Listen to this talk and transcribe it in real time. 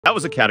That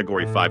was a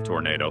Category 5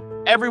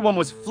 tornado. Everyone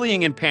was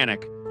fleeing in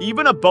panic.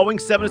 Even a Boeing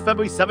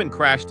 777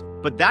 crashed,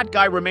 but that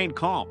guy remained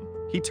calm.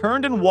 He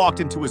turned and walked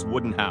into his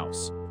wooden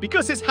house.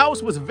 Because his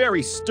house was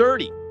very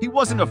sturdy, he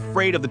wasn't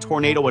afraid of the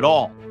tornado at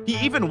all. He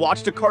even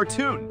watched a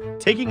cartoon.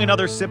 Taking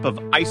another sip of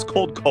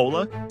ice-cold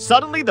cola,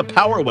 suddenly the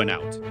power went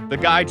out. The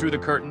guy drew the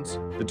curtains.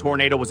 The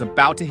tornado was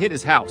about to hit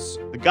his house.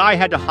 The guy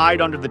had to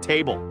hide under the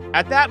table.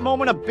 At that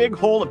moment, a big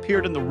hole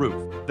appeared in the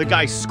roof. The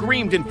guy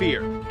screamed in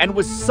fear and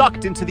was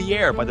sucked into the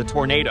air by the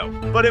tornado.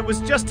 But it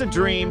was just a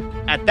dream.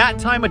 At that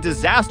time, a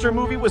disaster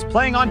movie was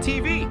playing on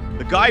TV.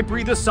 The guy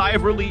breathed a sigh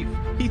of relief.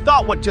 He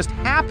thought what just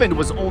happened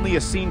was only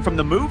a scene from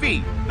the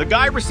movie. The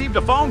guy received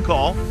a phone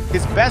call.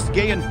 His best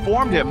gay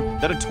informed him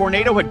that a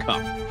tornado had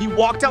come. He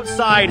walked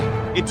outside.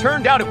 It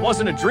turned out it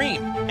wasn't a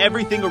dream.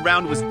 Everything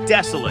around was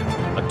desolate.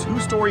 A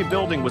 2-story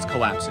building was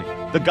collapsing.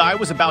 The guy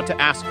was about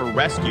to ask for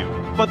rescue.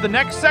 But the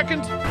next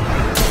second,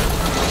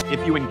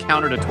 if you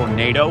encountered a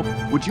tornado,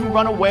 would you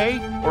run away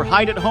or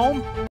hide at home?